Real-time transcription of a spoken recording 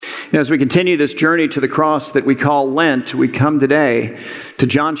As we continue this journey to the cross that we call Lent, we come today to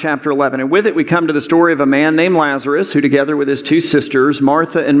John chapter 11. And with it, we come to the story of a man named Lazarus, who together with his two sisters,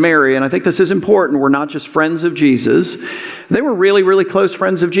 Martha and Mary, and I think this is important, were not just friends of Jesus. They were really, really close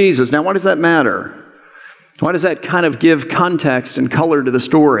friends of Jesus. Now, why does that matter? Why does that kind of give context and color to the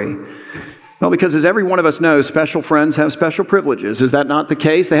story? Well, because as every one of us knows, special friends have special privileges. Is that not the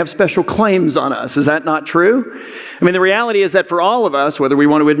case? They have special claims on us. Is that not true? I mean, the reality is that for all of us, whether we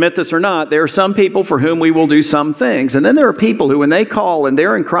want to admit this or not, there are some people for whom we will do some things. And then there are people who, when they call and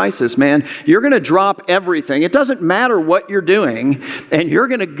they're in crisis, man, you're going to drop everything. It doesn't matter what you're doing, and you're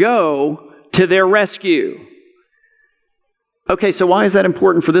going to go to their rescue. Okay, so why is that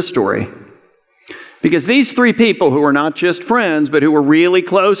important for this story? Because these three people who are not just friends, but who were really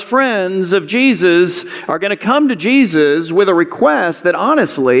close friends of Jesus, are going to come to Jesus with a request that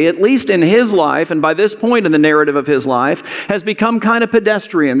honestly, at least in his life, and by this point in the narrative of his life, has become kind of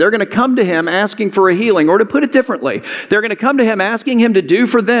pedestrian. They're going to come to him asking for a healing, or to put it differently, they're going to come to him asking him to do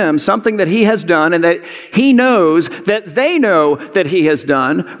for them something that he has done and that he knows that they know that he has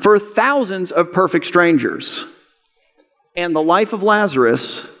done for thousands of perfect strangers. And the life of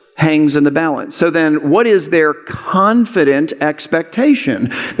Lazarus hangs in the balance. So then, what is their confident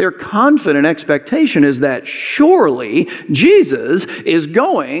expectation? Their confident expectation is that surely Jesus is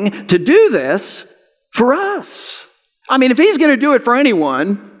going to do this for us. I mean, if he's going to do it for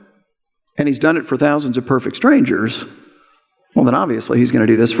anyone, and he's done it for thousands of perfect strangers, well, then obviously he's going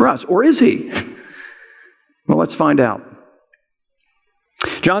to do this for us. Or is he? Well, let's find out.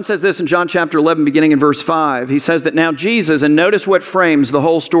 John says this in John chapter 11, beginning in verse 5. He says that now Jesus, and notice what frames the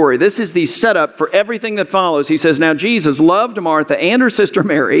whole story. This is the setup for everything that follows. He says, now Jesus loved Martha and her sister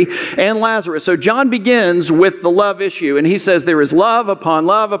Mary and Lazarus. So John begins with the love issue, and he says there is love upon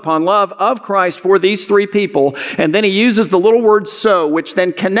love upon love of Christ for these three people. And then he uses the little word so, which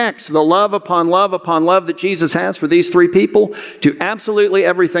then connects the love upon love that Jesus has for these three people to absolutely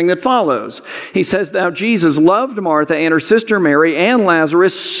everything that follows. He says, now Jesus loved Martha and her sister Mary and Lazarus.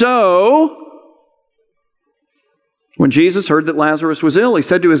 So, when Jesus heard that Lazarus was ill, he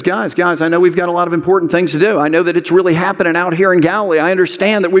said to his guys, I know we've got a lot of important things to do. I know that it's really happening out here in Galilee. I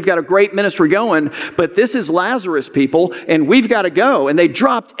understand that we've got a great ministry going, but this is Lazarus, people, and we've got to go. And they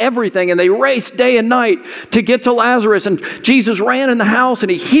dropped everything and they raced day and night to get to Lazarus. And Jesus ran in the house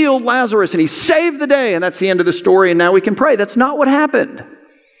and he healed Lazarus and he saved the day. And that's the end of the story. And now we can pray. That's not what happened.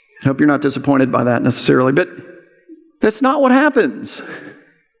 I hope you're not disappointed by that necessarily, but that's not what happens.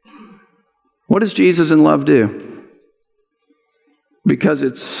 What does Jesus in love do? Because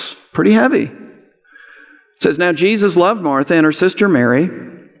it's pretty heavy. It says, now Jesus loved Martha and her sister Mary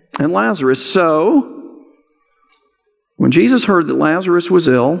and Lazarus. So, when Jesus heard that Lazarus was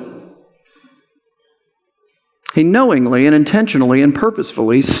ill, he knowingly and intentionally and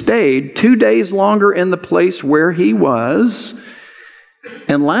purposefully stayed 2 days longer in the place where he was,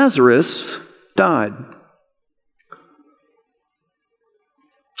 and Lazarus died.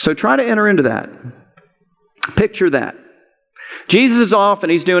 So try to enter into that. Picture that. Jesus is off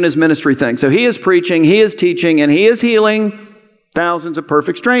and he's doing his ministry thing. So he is preaching, he is teaching, and he is healing thousands of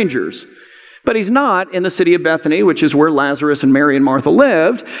perfect strangers. But he's not in the city of Bethany, which is where Lazarus and Mary and Martha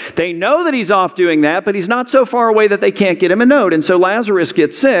lived. They know that he's off doing that, but he's not so far away that they can't get him a note. And so Lazarus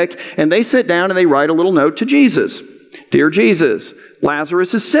gets sick, and they sit down and they write a little note to Jesus. Dear Jesus,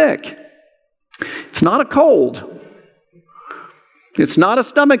 Lazarus is sick. It's not a cold. It's not a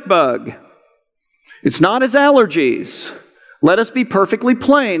stomach bug. It's not his allergies. Let us be perfectly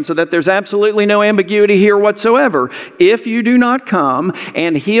plain so that there's absolutely no ambiguity here whatsoever. If you do not come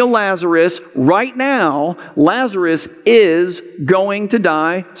and heal Lazarus right now, Lazarus is going to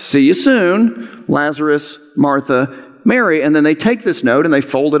die. See you soon. Lazarus, Martha, Mary. And then they take this note and they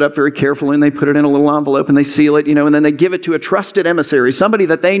fold it up very carefully and they put it in a little envelope and they seal it, and then they give it to a trusted emissary, somebody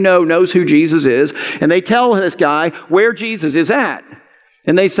that they know knows who Jesus is. And they tell this guy where Jesus is at.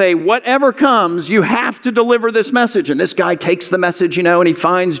 And they say, whatever comes, you have to deliver this message. And this guy takes the message, and he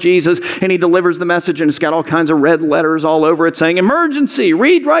finds Jesus and he delivers the message, and it's got all kinds of red letters all over it saying, emergency,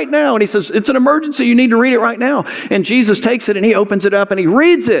 read right now. And he says, it's an emergency, you need to read it right now. And Jesus takes it and he opens it up and he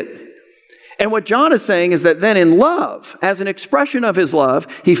reads it. And what John is saying is that then in love, as an expression of his love,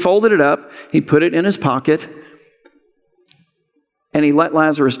 he folded it up, he put it in his pocket, and he let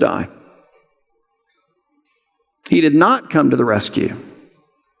Lazarus die. He did not come to the rescue.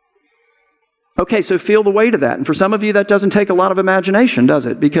 Okay, so feel the weight of that. And for some of you, that doesn't take a lot of imagination, does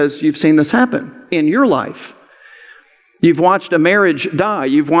it? Because you've seen this happen in your life. You've watched a marriage die.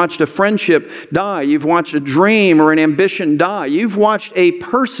 You've watched a friendship die. You've watched a dream or an ambition die. You've watched a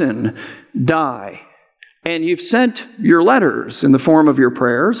person die And you've sent your letters in the form of your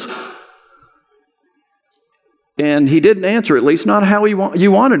prayers. And he didn't answer, at least not how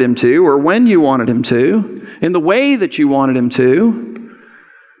you wanted him to, or when you wanted him to, in the way that you wanted him to.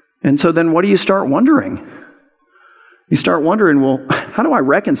 And so then what do you start wondering? You start wondering, well, how do I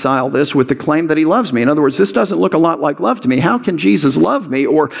reconcile this with the claim that he loves me? In other words, this doesn't look a lot like love to me. How can Jesus love me,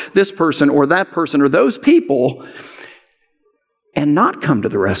 or this person, or that person, or those people, and not come to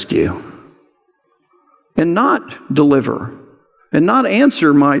the rescue, and not deliver, and not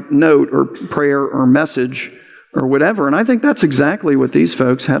answer my note or prayer or message or whatever? And I think that's exactly what these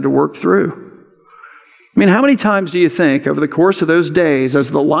folks had to work through. I mean, how many times do you think over the course of those days,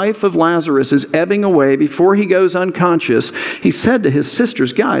 as the life of Lazarus is ebbing away before he goes unconscious, he said to his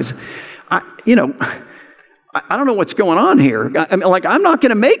sisters, guys, I don't know what's going on here. I'm not going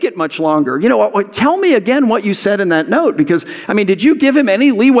to make it much longer. Tell me again what you said in that note. Because, did you give him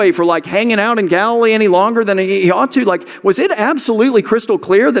any leeway for hanging out in Galilee any longer than he ought to? Was it absolutely crystal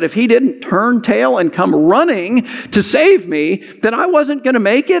clear that if he didn't turn tail and come running to save me, that I wasn't going to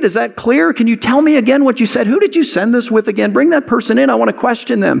make it? Is that clear? Can you tell me again what you said? Who did you send this with again? Bring that person in. I want to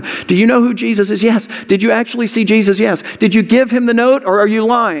question them. Do you know who Jesus is? Yes. Did you actually see Jesus? Yes. Did you give him the note, or are you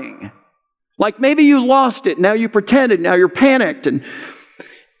lying? Maybe you lost it, now you pretended, now you're panicked. And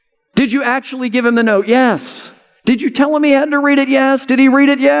did you actually give him the note? Yes. Did you tell him he had to read it? Yes. Did he read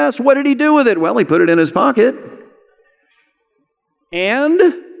it? Yes. What did he do with it? Well, he put it in his pocket. And?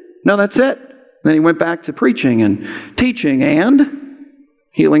 No, that's it. Then he went back to preaching and teaching and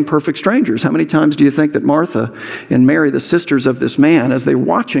healing perfect strangers. How many times do you think that Martha and Mary, the sisters of this man, as they're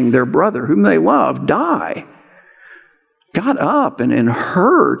watching their brother, whom they love, die, got up and in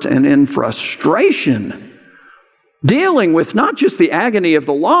hurt and in frustration, dealing with not just the agony of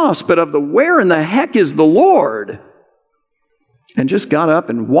the loss, but of the where in the heck is the Lord, and just got up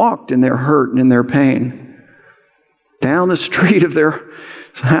and walked in their hurt and in their pain down the street of their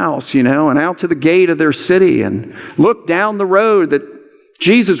house, and out to the gate of their city, and looked down the road that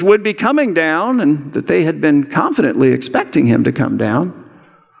Jesus would be coming down, and that they had been confidently expecting him to come down,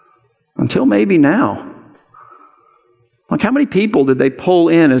 until maybe now. How many people did they pull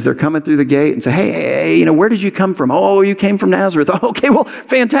in as they're coming through the gate and say, hey, where did you come from? Oh, you came from Nazareth. Oh, okay, well,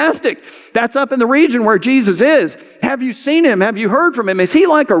 fantastic. That's up in the region where Jesus is. Have you seen him? Have you heard from him? Is he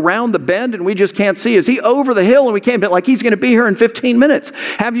around the bend and we just can't see? Is he over the hill and we can't, he's going to be here in 15 minutes?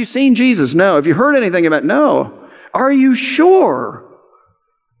 Have you seen Jesus? No. Have you heard anything about it? No. Are you sure?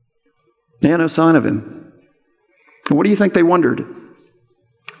 Yeah, no sign of him. And what do you think they wondered?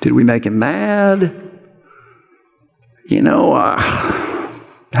 Did we make him mad? How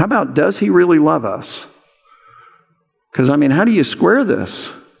about, does he really love us? Because, how do you square this?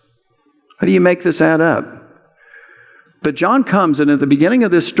 How do you make this add up? But John comes, and at the beginning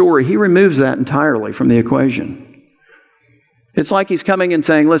of this story, he removes that entirely from the equation. It's like he's coming and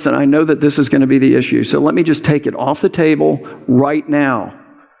saying, listen, I know that this is going to be the issue, so let me just take it off the table right now.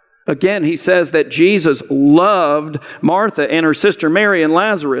 Again, he says that Jesus loved Martha and her sister Mary and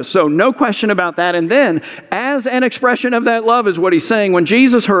Lazarus. So no question about that. And then, as an expression of that love is what he's saying, when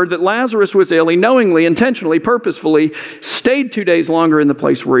Jesus heard that Lazarus was ill, he knowingly, intentionally, purposefully stayed 2 days longer in the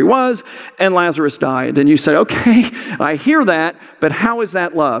place where he was, and Lazarus died. And you say, okay, I hear that, but how is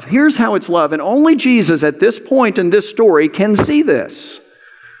that love? Here's how it's love. And only Jesus at this point in this story can see this.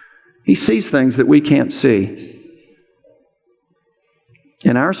 He sees things that we can't see.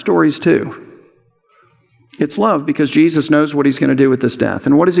 In our stories too. It's love because Jesus knows what he's going to do with this death.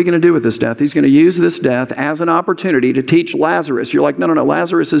 And what is he going to do with this death? He's going to use this death as an opportunity to teach Lazarus. You're like, no,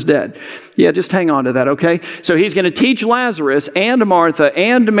 Lazarus is dead. Yeah, just hang on to that, okay? So he's going to teach Lazarus and Martha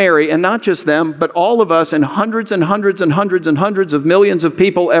and Mary, and not just them, but all of us and hundreds and hundreds and hundreds and hundreds of millions of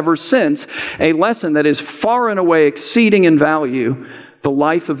people ever since, a lesson that is far and away exceeding in value the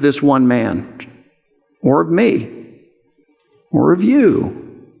life of this one man, or of me, or of you.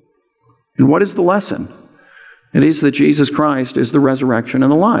 And what is the lesson? It is that Jesus Christ is the resurrection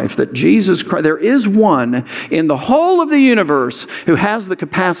and the life. That Jesus Christ, there is one in the whole of the universe who has the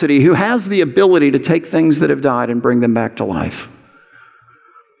capacity, who has the ability to take things that have died and bring them back to life.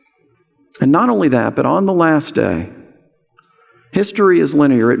 And not only that, but on the last day, history is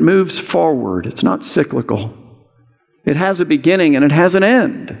linear. It moves forward. It's not cyclical. It has a beginning and it has an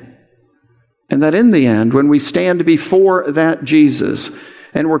end. And that in the end, when we stand before that Jesus,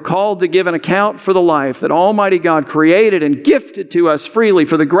 and we're called to give an account for the life that Almighty God created and gifted to us freely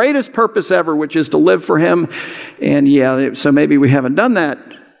for the greatest purpose ever, which is to live for Him. And so maybe we haven't done that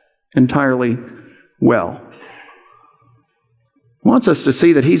entirely well. He wants us to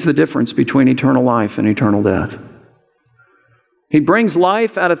see that He's the difference between eternal life and eternal death. He brings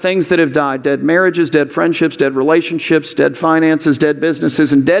life out of things that have died. Dead marriages, dead friendships, dead relationships, dead finances, dead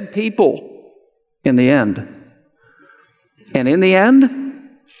businesses, and dead people in the end. And in the end,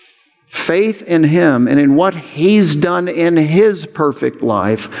 faith in Him and in what He's done in His perfect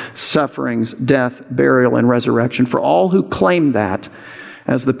life, sufferings, death, burial, and resurrection, for all who claim that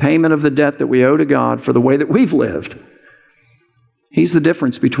as the payment of the debt that we owe to God for the way that we've lived. He's the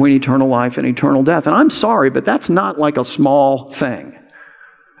difference between eternal life and eternal death. And I'm sorry, but that's not like a small thing.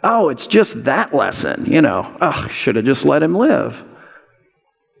 Oh, it's just that lesson, should have just let him live.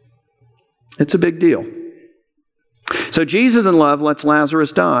 It's a big deal. So Jesus in love lets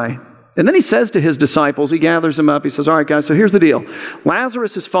Lazarus die. And then He says to His disciples, He gathers them up, He says, all right, guys, so here's the deal.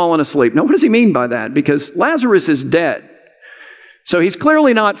 Lazarus has fallen asleep. Now, what does He mean by that? Because Lazarus is dead. So he's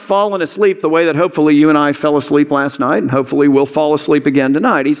clearly not fallen asleep the way that hopefully you and I fell asleep last night, and hopefully we'll fall asleep again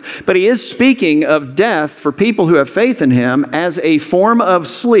tonight. But he is speaking of death for people who have faith in Him as a form of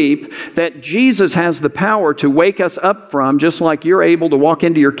sleep that Jesus has the power to wake us up from, just like you're able to walk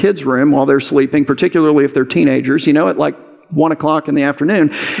into your kids' room while they're sleeping, particularly if they're teenagers, at like 1 o'clock in the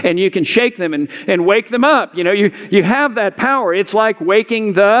afternoon, and you can shake them and wake them up. You have that power. It's like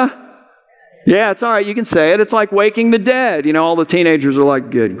waking Yeah, it's all right. You can say it. It's like waking the dead. All the teenagers are like,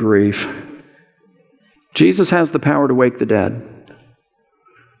 good grief. Jesus has the power to wake the dead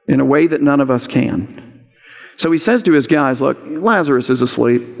in a way that none of us can. So He says to His guys, look, Lazarus is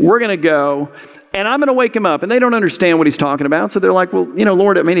asleep. We're going to go, and I'm going to wake him up. And they don't understand what He's talking about. So they're like, well,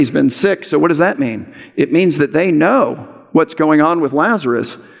 Lord, He's been sick. So what does that mean? It means that they know what's going on with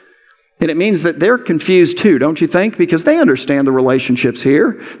Lazarus. And it means that they're confused too, don't you think? Because they understand the relationships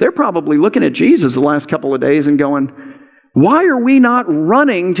here. They're probably looking at Jesus the last couple of days and going, why are we not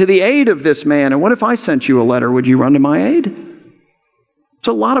running to the aid of this man? And what if I sent you a letter? Would you run to my aid? There's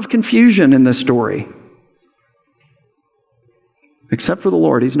a lot of confusion in this story. Except for the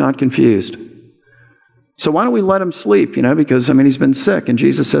Lord, He's not confused. So why don't we let him sleep? Because, He's been sick. And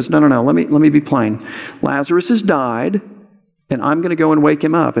Jesus says, no, let me be plain. Lazarus has died. And I'm going to go and wake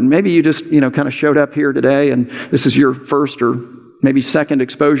him up. And maybe you just, kind of showed up here today and this is your first or maybe second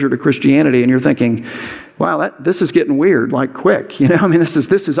exposure to Christianity and you're thinking, wow, this is getting weird, like quick. This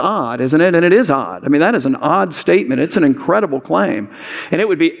is odd, isn't it? And it is odd. That is an odd statement. It's an incredible claim. And it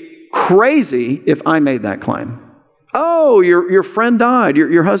would be crazy if I made that claim. Oh, your friend died,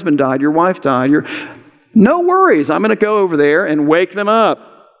 your husband died, your wife died. No worries. I'm going to go over there and wake them up.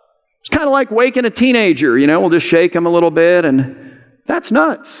 It's kind of like waking a teenager, we'll just shake them a little bit, and that's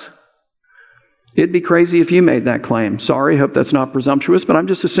nuts. It'd be crazy if you made that claim. Sorry, hope that's not presumptuous, but I'm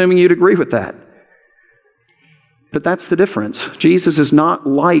just assuming you'd agree with that. But that's the difference. Jesus is not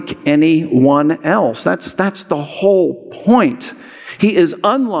like anyone else. That's the whole point. He is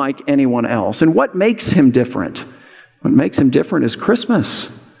unlike anyone else. And what makes Him different? What makes Him different is Christmas.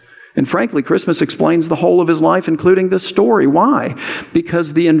 And frankly, Christmas explains the whole of His life, including this story. Why?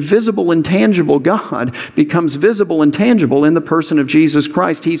 Because the invisible, intangible God becomes visible and tangible in the person of Jesus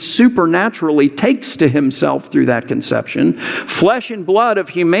Christ. He supernaturally takes to Himself through that conception, flesh and blood of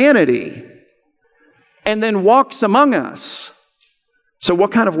humanity, and then walks among us. So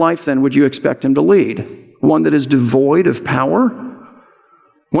what kind of life then would you expect Him to lead? One that is devoid of power?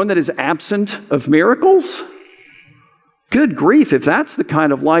 One that is absent of miracles? Good grief, if that's the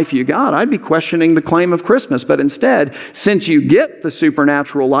kind of life you got, I'd be questioning the claim of Christmas. But instead, since you get the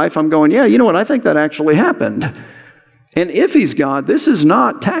supernatural life, I'm going, yeah, you know what, I think that actually happened. And if He's God, this is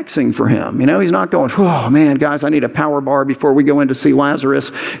not taxing for Him. He's not going, oh man, guys, I need a power bar before we go in to see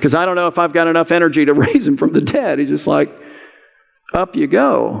Lazarus, because I don't know if I've got enough energy to raise him from the dead. He's just like, up you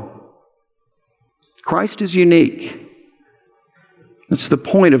go. Christ is unique. That's the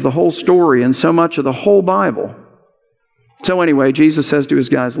point of the whole story and so much of the whole Bible. So anyway, Jesus says to His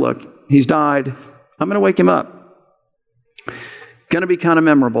guys, look, he's died. I'm going to wake him up. Going to be kind of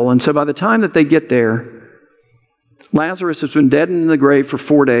memorable. And so by the time that they get there, Lazarus has been dead in the grave for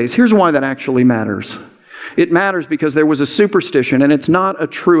 4 days. Here's why that actually matters. It matters because there was a superstition, and it's not a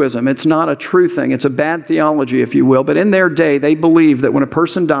truism. It's not a true thing. It's a bad theology, if you will. But in their day, they believed that when a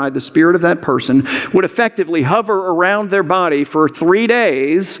person died, the spirit of that person would effectively hover around their body for 3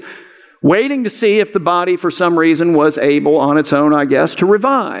 days, waiting to see if the body, for some reason, was able on its own, I guess, to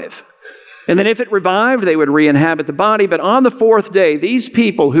revive. And then if it revived, they would re-inhabit the body. But on the 4th day, these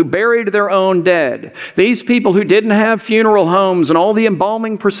people who buried their own dead, these people who didn't have funeral homes and all the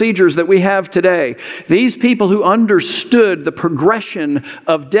embalming procedures that we have today, these people who understood the progression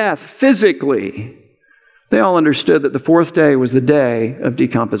of death physically, they all understood that the 4th day was the day of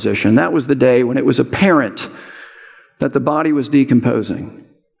decomposition. That was the day when it was apparent that the body was decomposing.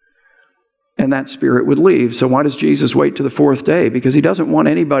 and that spirit would leave. So why does Jesus wait to the fourth day? Because he doesn't want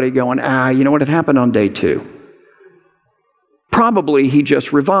anybody going, you know what had happened on day 2? Probably he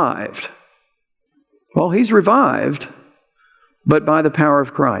just revived. Well, he's revived, but by the power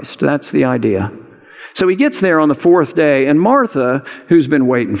of Christ. That's the idea. So he gets there on the fourth day, and Martha, who's been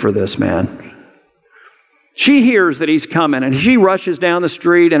waiting for this man, she hears that he's coming, and she rushes down the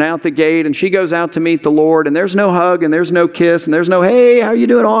street and out the gate, and she goes out to meet the Lord, and there's no hug, and there's no kiss, and there's no, hey, how you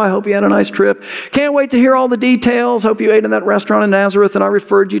doing? Oh, I hope you had a nice trip. Can't wait to hear all the details. Hope you ate in that restaurant in Nazareth that I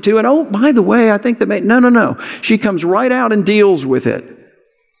referred you to. And oh, by the way, I think that no. She comes right out and deals with it.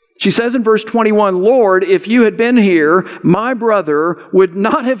 She says in verse 21, Lord, if you had been here, my brother would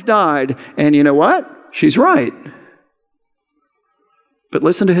not have died. And you know what? She's right. But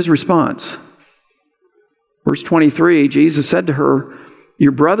listen to his response. Verse 23, Jesus said to her,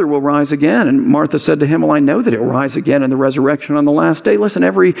 your brother will rise again. And Martha said to him, well, I know that it will rise again in the resurrection on the last day. Listen,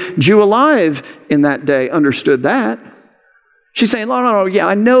 every Jew alive in that day understood that. She's saying, no, yeah,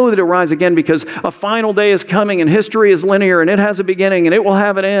 I know that it'll rise again because a final day is coming and history is linear and it has a beginning and it will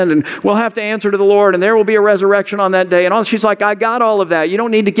have an end and we'll have to answer to the Lord and there will be a resurrection on that day. And all, she's like, I got all of that. You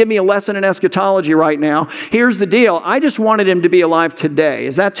don't need to give me a lesson in eschatology right now. Here's the deal. I just wanted him to be alive today.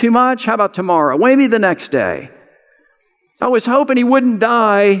 Is that too much? How about tomorrow? Maybe the next day. I was hoping he wouldn't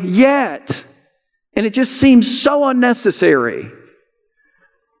die yet. And it just seems so unnecessary.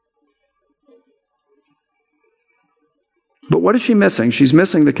 But what is she missing? She's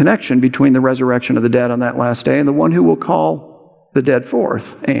missing the connection between the resurrection of the dead on that last day and the one who will call the dead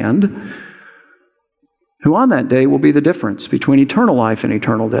forth, and who on that day will be the difference between eternal life and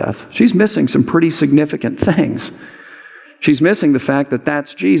eternal death. She's missing some pretty significant things. She's missing the fact that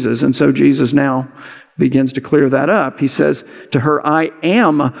that's Jesus, and so Jesus now begins to clear that up. He says to her, I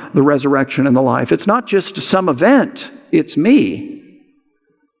am the resurrection and the life. It's not just some event, it's me.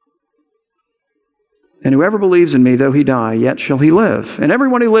 And whoever believes in me, though he die, yet shall he live. And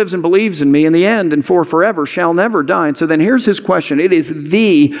everyone who lives and believes in me in the end and for forever shall never die. And so then here's his question. It is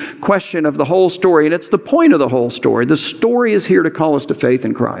the question of the whole story, and it's the point of the whole story. The story is here to call us to faith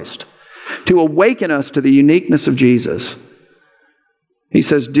in Christ, to awaken us to the uniqueness of Jesus. He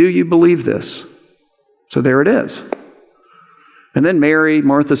says, do you believe this? So there it is. And then Mary,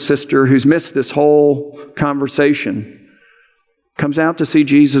 Martha's sister, who's missed this whole conversation, comes out to see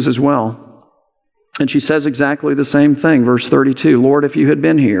Jesus as well. And she says exactly the same thing. Verse 32, Lord, if you had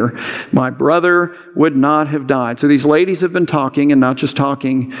been here, my brother would not have died. So these ladies have been talking, and not just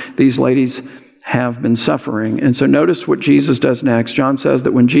talking, these ladies have been suffering. And so notice what Jesus does next. John says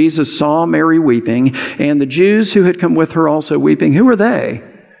that when Jesus saw Mary weeping, and the Jews who had come with her also weeping, who are they?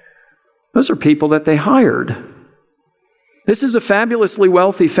 Those are people that they hired. This is a fabulously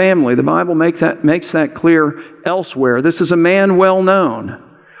wealthy family. The Bible makes that clear elsewhere. This is a man well known.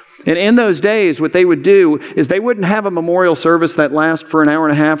 And in those days, what they would do is they wouldn't have a memorial service that lasts for an hour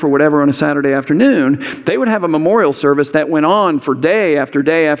and a half or whatever on a Saturday afternoon. They would have a memorial service that went on for day after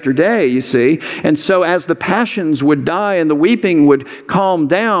day after day, you see. And so as the passions would die and the weeping would calm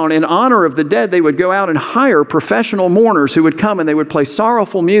down, in honor of the dead, they would go out and hire professional mourners who would come and they would play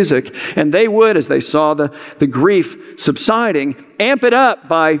sorrowful music. And they would, as they saw the grief subsiding, amp it up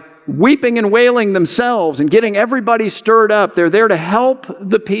by weeping and wailing themselves and getting everybody stirred up. They're there to help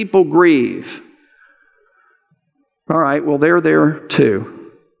the people grieve. All right, well, they're there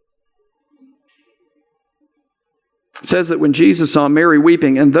too. It says that when Jesus saw Mary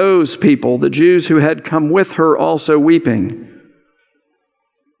weeping, and those people, the Jews who had come with her also weeping,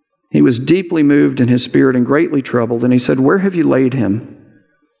 he was deeply moved in his spirit and greatly troubled. And he said, where have you laid him?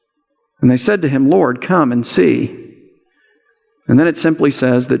 And they said to him, Lord, come and see. And then it simply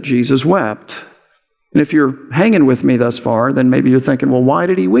says that Jesus wept. And if you're hanging with me thus far, then maybe you're thinking, well, why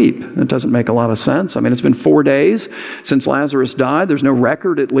did he weep? It doesn't make a lot of sense. I mean, it's been 4 days since Lazarus died. There's no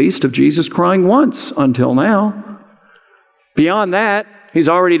record, at least, of Jesus crying once until now. Beyond that, he's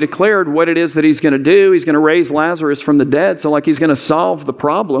already declared what it is that he's going to do. He's going to raise Lazarus from the dead. So like he's going to solve the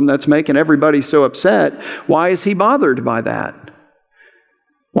problem that's making everybody so upset. Why is he bothered by that?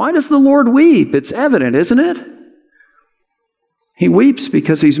 Why does the Lord weep? It's evident, isn't it? He weeps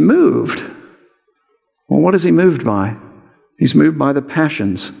because he's moved. Well, what is he moved by? He's moved by the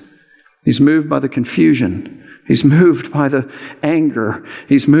passions. He's moved by the confusion. He's moved by the anger.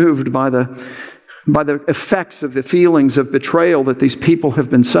 He's moved by the effects of the feelings of betrayal that these people have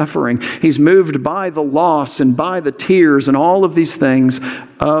been suffering. He's moved by the loss and by the tears and all of these things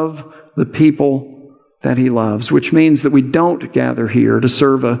of the people that he loves, which means that we don't gather here to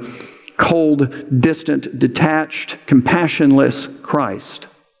serve a cold, distant, detached, compassionless Christ.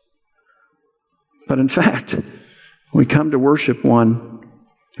 But in fact, we come to worship one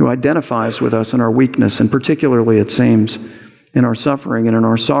who identifies with us in our weakness, and particularly, it seems, in our suffering and in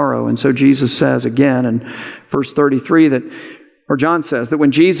our sorrow. And so Jesus says again in verse 33 that, or John says that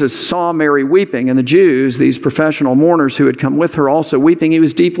when Jesus saw Mary weeping, and the Jews, these professional mourners who had come with her also weeping, he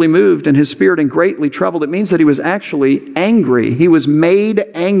was deeply moved in his spirit and greatly troubled. It means that he was actually angry. He was made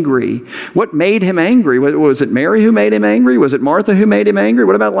angry. What made him angry? Was it Mary who made him angry? Was it Martha who made him angry?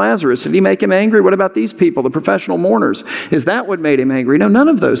 What about Lazarus? Did he make him angry? What about these people, the professional mourners? Is that what made him angry? No, none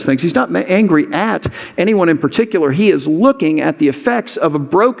of those things. He's not angry at anyone in particular. He is looking at the effects of a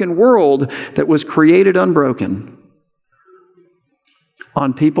broken world that was created unbroken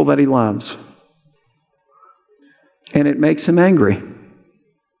on people that he loves. And it makes him angry.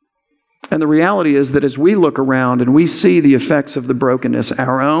 And the reality is that as we look around and we see the effects of the brokenness,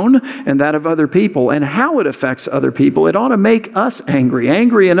 our own and that of other people, and how it affects other people, it ought to make us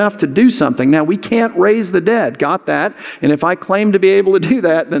angry enough to do something. Now, we can't raise the dead. Got that? And if I claim to be able to do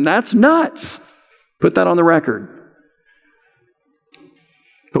that, then that's nuts. Put that on the record.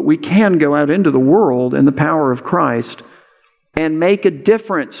 But we can go out into the world in the power of Christ and make a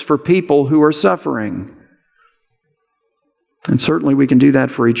difference for people who are suffering. And certainly we can do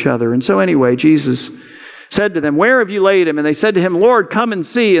that for each other. And so anyway, Jesus said to them, "Where have you laid him?" And they said to him, "Lord, come and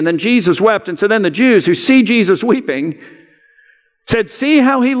see." And then Jesus wept. And so then the Jews who see Jesus weeping said, "See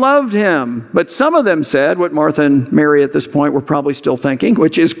how he loved him." But some of them said, what Martha and Mary at this point were probably still thinking,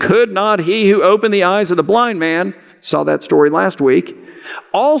 which is, "Could not he who opened the eyes of the blind man," saw that story last week,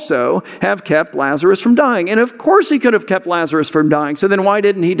 "also have kept Lazarus from dying?" And of course he could have kept Lazarus from dying. So then why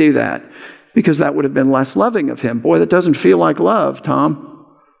didn't he do that? Because that would have been less loving of him. Boy, that doesn't feel like love, Tom.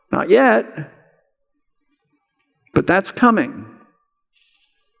 Not yet. But that's coming.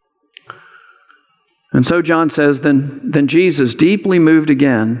 And so John says, then Jesus, deeply moved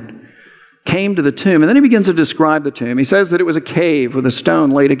again, came to the tomb. And then he begins to describe the tomb. He says that it was a cave with a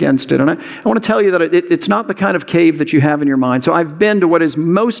stone laid against it. And I want to tell you that it's not the kind of cave that you have in your mind. So I've been to what is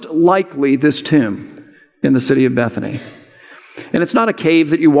most likely this tomb in the city of Bethany. And it's not a cave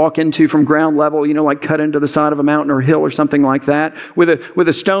that you walk into from ground level, like cut into the side of a mountain or hill or something like that, with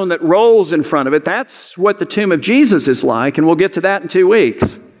a stone that rolls in front of it. That's what the tomb of Jesus is like, and we'll get to that in 2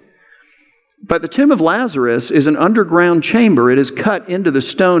 weeks. But the tomb of Lazarus is an underground chamber. It is cut into the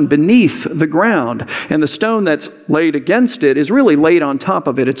stone beneath the ground. And the stone that's laid against it is really laid on top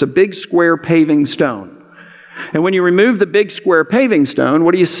of it. It's a big square paving stone. And when you remove the big square paving stone,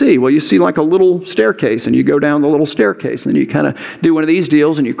 what do you see? Well, you see like a little staircase, and you go down the little staircase. And then you kind of do one of these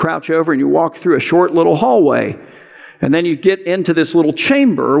deals, and you crouch over and you walk through a short little hallway. And then you get into this little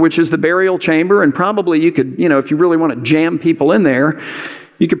chamber, which is the burial chamber. And probably you could, if you really want to jam people in there,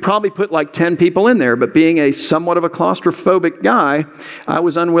 you could probably put like 10 people in there, but being a somewhat of a claustrophobic guy, I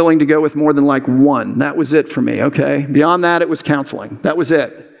was unwilling to go with more than like one. That was it for me, okay? Beyond that, it was counseling. That was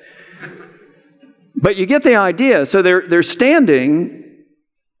it. But you get the idea. So they're standing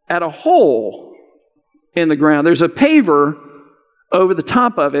at a hole in the ground. There's a paver over the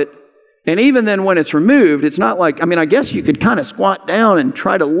top of it. And even then when it's removed, it's not like, I guess you could kind of squat down and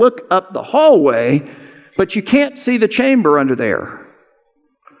try to look up the hallway, but you can't see the chamber under there.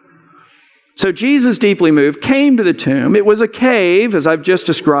 So Jesus, deeply moved, came to the tomb. It was a cave, as I've just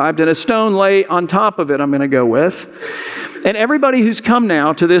described, and a stone lay on top of it, I'm going to go with. And everybody who's come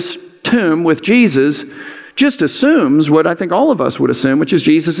now to this tomb with Jesus just assumes what I think all of us would assume, which is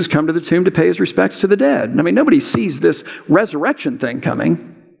Jesus has come to the tomb to pay his respects to the dead. Nobody sees this resurrection thing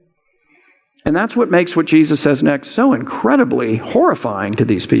coming. And that's what makes what Jesus says next so incredibly horrifying to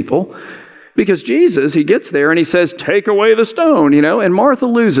these people. Because Jesus, he gets there and he says, "Take away the stone," and Martha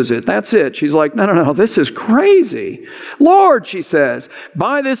loses it. That's it. She's like, no, this is crazy. "Lord," she says,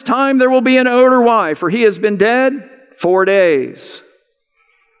 "by this time there will be an odor. Why? For he has been dead 4 days.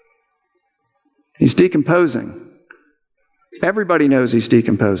 He's decomposing. Everybody knows he's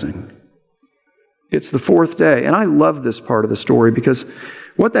decomposing. It's the 4th day. And I love this part of the story because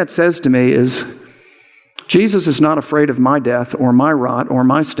what that says to me is, Jesus is not afraid of my death or my rot or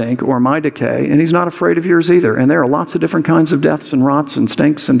my stink or my decay, and he's not afraid of yours either. And there are lots of different kinds of deaths and rots and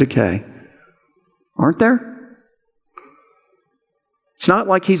stinks and decay. Aren't there? It's not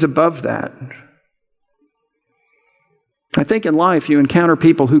like he's above that. I think in life you encounter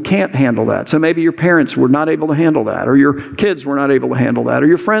people who can't handle that. So maybe your parents were not able to handle that, or your kids were not able to handle that, or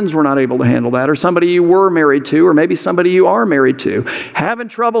your friends were not able to handle that, or somebody you were married to, or maybe somebody you are married to, having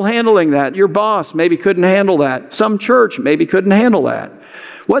trouble handling that. Your boss maybe couldn't handle that. Some church maybe couldn't handle that.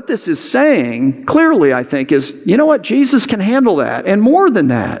 What this is saying, clearly I think, is, you know what? Jesus can handle that. And more than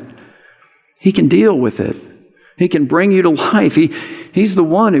that, he can deal with it. He can bring you to life. He's the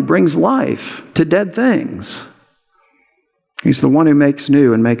one who brings life to dead things. He's the one who makes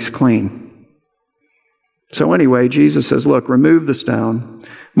new and makes clean. So anyway, Jesus says, look, remove the stone.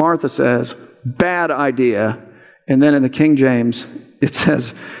 Martha says, bad idea. And then in the King James,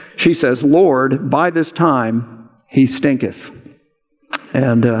 she says, Lord, by this time he stinketh.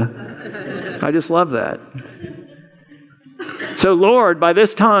 And I just love that. So, Lord, by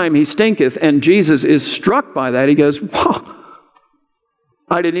this time he stinketh, and Jesus is struck by that. He goes, whoa,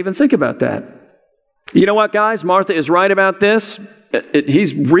 I didn't even think about that. You know what, guys? Martha is right about this.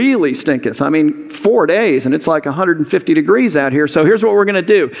 He's really stinketh. 4 days, and it's like 150 degrees out here. So here's what we're going to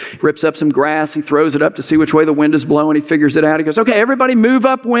do. He rips up some grass. He throws it up to see which way the wind is blowing. He figures it out. He goes, okay, everybody move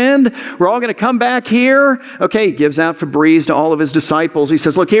upwind. We're all going to come back here. Okay, he gives out Febreze to all of his disciples. He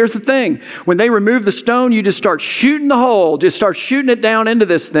says, look, here's the thing. When they remove the stone, you just start shooting the hole. Just start shooting it down into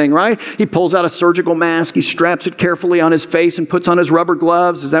this thing, right? He pulls out a surgical mask. He straps it carefully on his face and puts on his rubber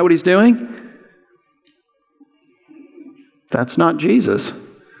gloves. Is that what he's doing? That's not Jesus.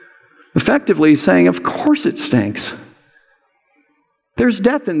 Effectively, he's saying, of course it stinks. There's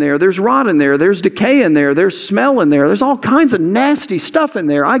death in there. There's rot in there. There's decay in there. There's smell in there. There's all kinds of nasty stuff in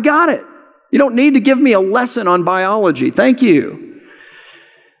there. I got it. You don't need to give me a lesson on biology. Thank you.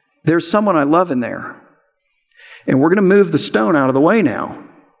 There's someone I love in there. And we're going to move the stone out of the way now.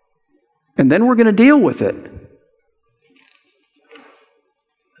 And then we're going to deal with it.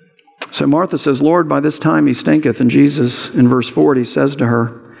 So Martha says, Lord, by this time he stinketh. And Jesus, in verse 40, says to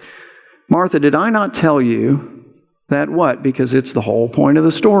her, Martha, did I not tell you that what? Because it's the whole point of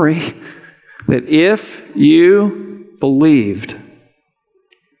the story. That if you believed,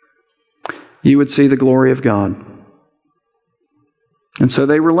 you would see the glory of God. And so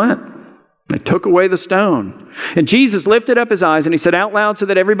they relent. They took away the stone. And Jesus lifted up his eyes and he said out loud so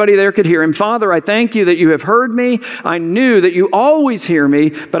that everybody there could hear him, Father, I thank you that you have heard me. I knew that you always hear me,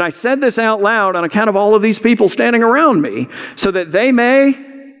 but I said this out loud on account of all of these people standing around me, so that they may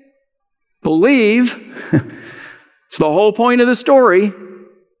believe. It's the whole point of the story,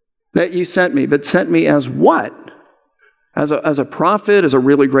 that you sent me. But sent me as what? As a prophet, as a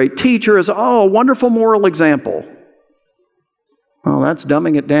really great teacher, as a wonderful moral example. Oh, that's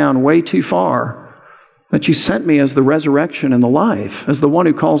dumbing it down way too far. That you sent me as the resurrection and the life, as the one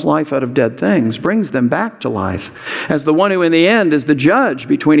who calls life out of dead things, brings them back to life, as the one who in the end is the judge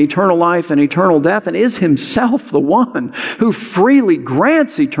between eternal life and eternal death, and is himself the one who freely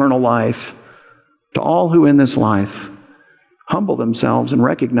grants eternal life to all who in this life humble themselves and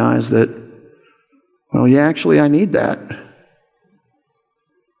recognize that, well, yeah, actually I need that.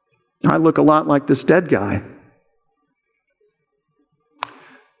 I look a lot like this dead guy.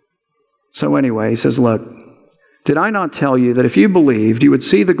 So anyway, he says, look, did I not tell you that if you believed, you would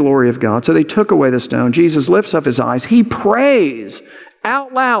see the glory of God? So they took away the stone. Jesus lifts up his eyes. He prays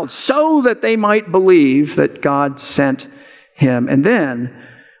out loud so that they might believe that God sent him. And then,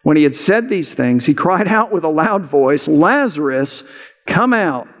 when he had said these things, he cried out with a loud voice, Lazarus, come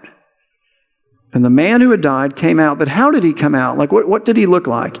out. And the man who had died came out. But how did he come out? Like, what did he look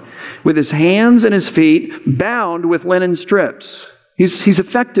like? With his hands and his feet bound with linen strips. He's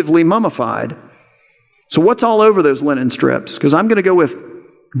effectively mummified. So what's all over those linen strips? Because I'm going to go with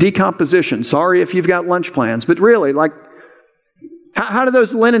decomposition. Sorry if you've got lunch plans. But really, like, how do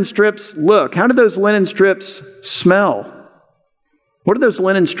those linen strips look? How do those linen strips smell? What do those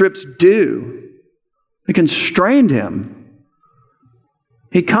linen strips do? They constrained him.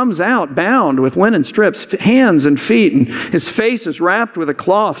 He comes out bound with linen strips, hands and feet, and his face is wrapped with a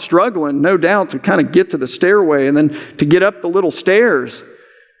cloth, struggling, no doubt, to kind of get to the stairway and then to get up the little stairs.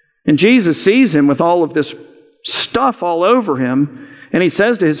 And Jesus sees him with all of this stuff all over him, and he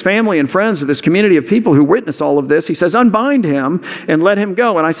says to his family and friends, to this community of people who witness all of this, he says, unbind him and let him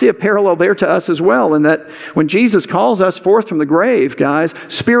go. And I see a parallel there to us as well, in that when Jesus calls us forth from the grave, guys,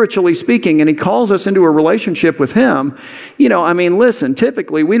 spiritually speaking, and he calls us into a relationship with him, listen,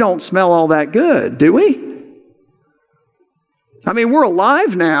 typically we don't smell all that good, do we? We're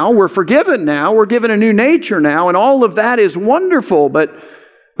alive now, we're forgiven now, we're given a new nature now, and all of that is wonderful, but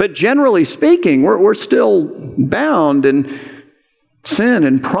generally speaking, we're still bound in sin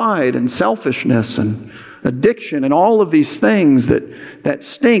and pride and selfishness and addiction and all of these things that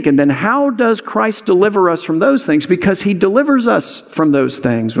stink. And then how does Christ deliver us from those things? Because he delivers us from those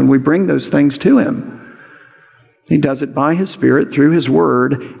things when we bring those things to him. He does it by his Spirit, through his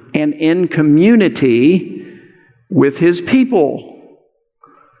word, and in community with his people.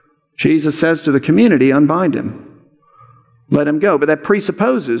 Jesus says to the community, unbind him. Let him go. But that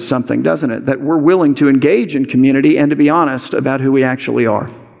presupposes something, doesn't it? That we're willing to engage in community and to be honest about who we actually are.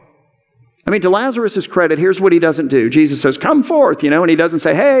 I mean, to Lazarus' credit, here's what he doesn't do. Jesus says, come forth, and he doesn't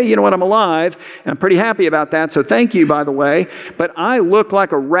say, hey, you know what, I'm alive, and I'm pretty happy about that, so thank you, by the way, but I look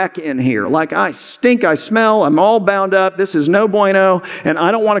like a wreck in here. Like I stink, I smell, I'm all bound up, this is no bueno, and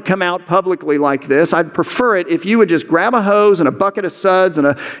I don't want to come out publicly like this. I'd prefer it if you would just grab a hose and a bucket of suds and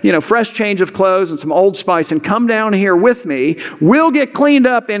a fresh change of clothes and some Old Spice and come down here with me. We'll get cleaned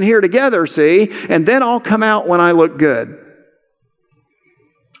up in here together, see, and then I'll come out when I look good.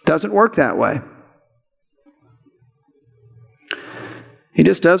 Doesn't work that way. He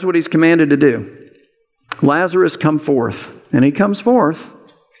just does what he's commanded to do. Lazarus, come forth. And he comes forth.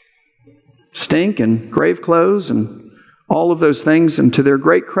 Stink and grave clothes and all of those things. And to their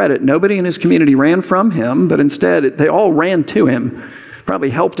great credit, nobody in his community ran from him, but instead they all ran to him. Probably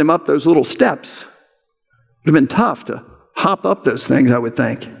helped him up those little steps. It would have been tough to hop up those things, I would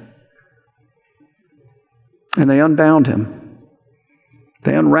think. And they unbound him.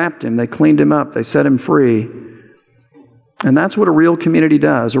 They unwrapped him, they cleaned him up, they set him free. And that's what a real community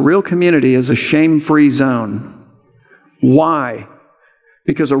does. A real community is a shame-free zone. Why?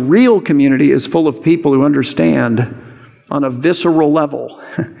 Because a real community is full of people who understand on a visceral level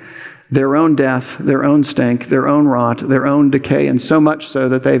their own death, their own stink, their own rot, their own decay, and so much so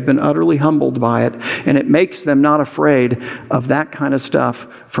that they've been utterly humbled by it. And it makes them not afraid of that kind of stuff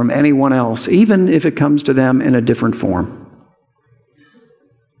from anyone else, even if it comes to them in a different form.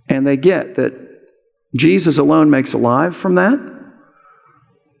 And they get that Jesus alone makes alive from that.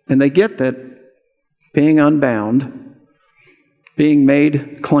 And they get that being unbound, being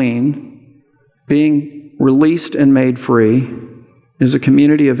made clean, being released and made free is a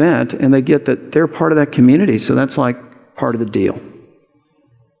community event. And they get that they're part of that community. So that's like part of the deal.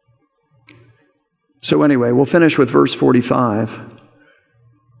 So anyway, we'll finish with verse 45.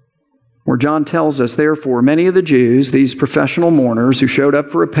 Where John tells us, therefore, many of the Jews, these professional mourners who showed up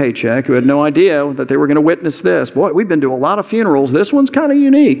for a paycheck, who had no idea that they were going to witness this. Boy, we've been to a lot of funerals. This one's kind of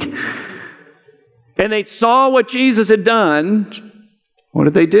unique. And they saw what Jesus had done. What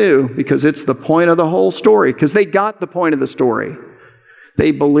did they do? Because it's the point of the whole story. Because they got the point of the story.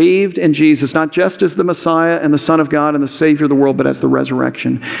 They believed in Jesus, not just as the Messiah and the Son of God and the Savior of the world, but as the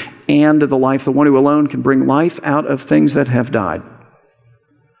resurrection and the life, the one who alone can bring life out of things that have died.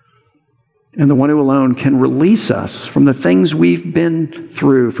 And the one who alone can release us from the things we've been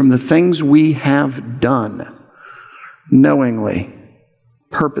through, from the things we have done, knowingly,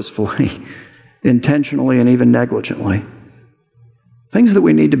 purposefully, intentionally, and even negligently. Things that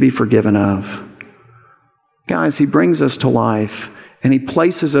we need to be forgiven of. Guys, He brings us to life, and He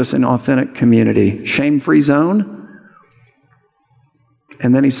places us in authentic community, shame-free zone,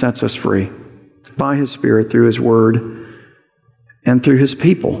 and then He sets us free by His Spirit through His Word and through His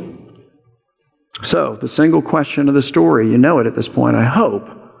people. So, the single question of the story, you know it at this point, I hope,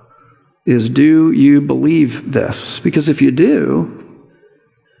 is do you believe this? Because if you do,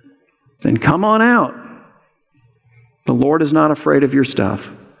 then come on out. The Lord is not afraid of your stuff,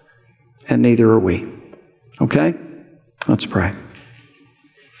 and neither are we. Okay? Let's pray.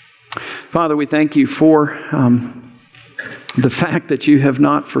 Father, we thank you for the fact that you have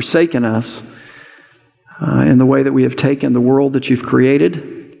not forsaken us in the way that we have taken the world that you've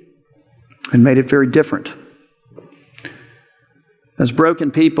created and made it very different. As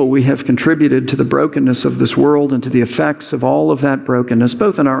broken people, we have contributed to the brokenness of this world and to the effects of all of that brokenness,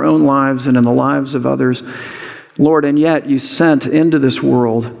 both in our own lives and in the lives of others. Lord, and yet you sent into this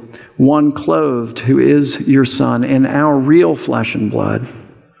world one clothed who is your Son in our real flesh and blood,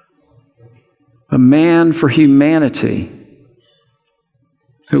 a man for humanity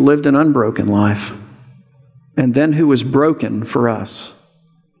who lived an unbroken life and then who was broken for us.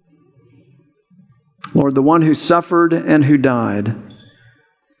 Lord, the one who suffered and who died,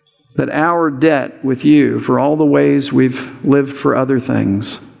 that our debt with you for all the ways we've lived for other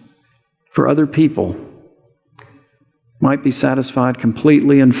things, for other people, might be satisfied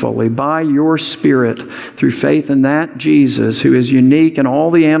completely and fully by your Spirit through faith in that Jesus who is unique in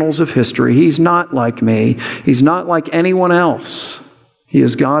all the annals of history. He's not like me. He's not like anyone else. He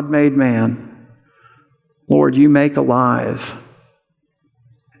is God made man. Lord, you make alive,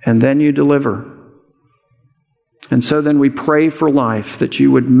 and then you deliver. And so then we pray for life, that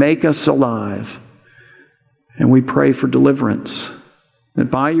you would make us alive. And we pray for deliverance, that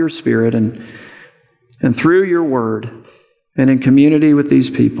by your Spirit and through your word and in community with these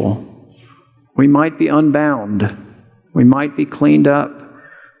people, we might be unbound, we might be cleaned up,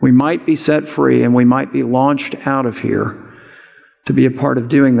 we might be set free, and we might be launched out of here to be a part of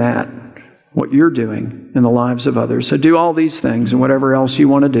doing that, what you're doing in the lives of others. So do all these things and whatever else you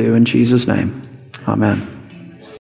want to do in Jesus' name. Amen.